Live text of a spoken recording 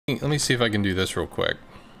Let me see if I can do this real quick.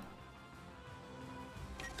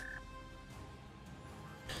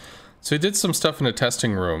 So he did some stuff in a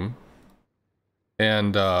testing room.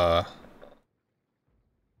 And, yeah,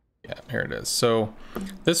 here it is. So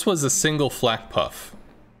this was a single flak puff.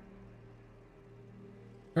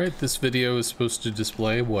 Alright, this video is supposed to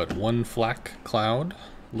display what one flak cloud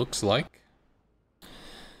looks like.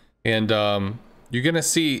 And you're gonna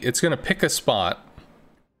see, it's gonna pick a spot,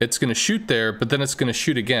 it's gonna shoot there, but then it's gonna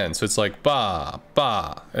shoot again. So it's like, bah,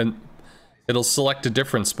 bah, and it'll select a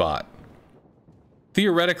different spot.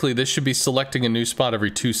 Theoretically, this should be selecting a new spot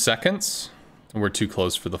every 2 seconds. And we're too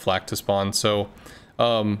close for the flak to spawn, so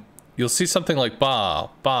you'll see something like bah,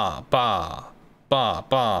 bah, bah, bah,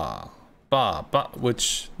 bah, bah, bah,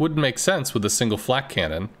 which wouldn't make sense with a single flak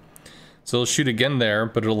cannon. So it'll shoot again there,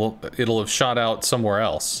 but it'll have shot out somewhere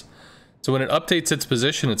else. So when it updates its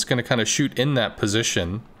position, it's going to kind of shoot in that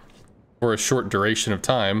position for a short duration of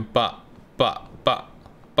time. Bah, bah, bah,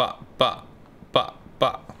 bah, bah, bah,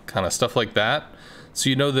 bah, kind of stuff like that. So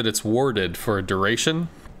you know that it's warded for a duration.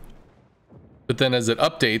 But then as it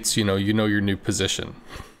updates, you know your new position.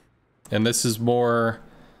 And this is more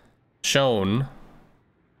shown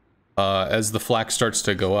as the flak starts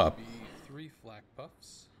to go up. 3 flak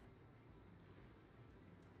puffs.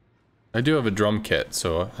 I do have a drum kit,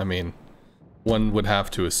 so I mean, one would have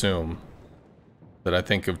to assume that I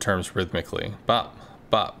think of terms rhythmically. Bop,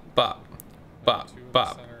 bop, bop, bop,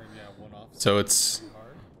 bop. So it's...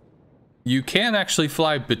 You can actually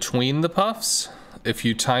fly between the puffs if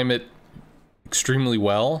you time it extremely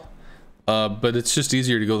well, but it's just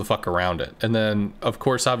easier to go the fuck around it. And then, of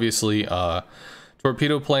course, obviously,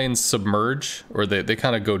 torpedo planes submerge, or they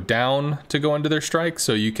kind of go down to go into their strike,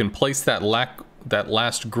 so you can place that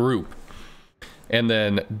last group and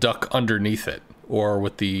then duck underneath it. Or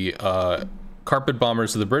with the carpet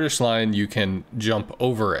bombers of the British line, you can jump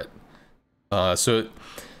over it. So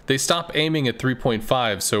they stop aiming at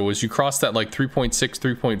 3.5, so as you cross that like 3.6,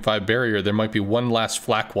 3.5 barrier, there might be one last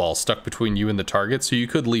flak wall stuck between you and the target, so you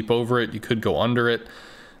could leap over it, you could go under it.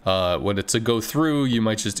 When it's a go through, you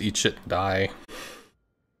might just eat shit and die.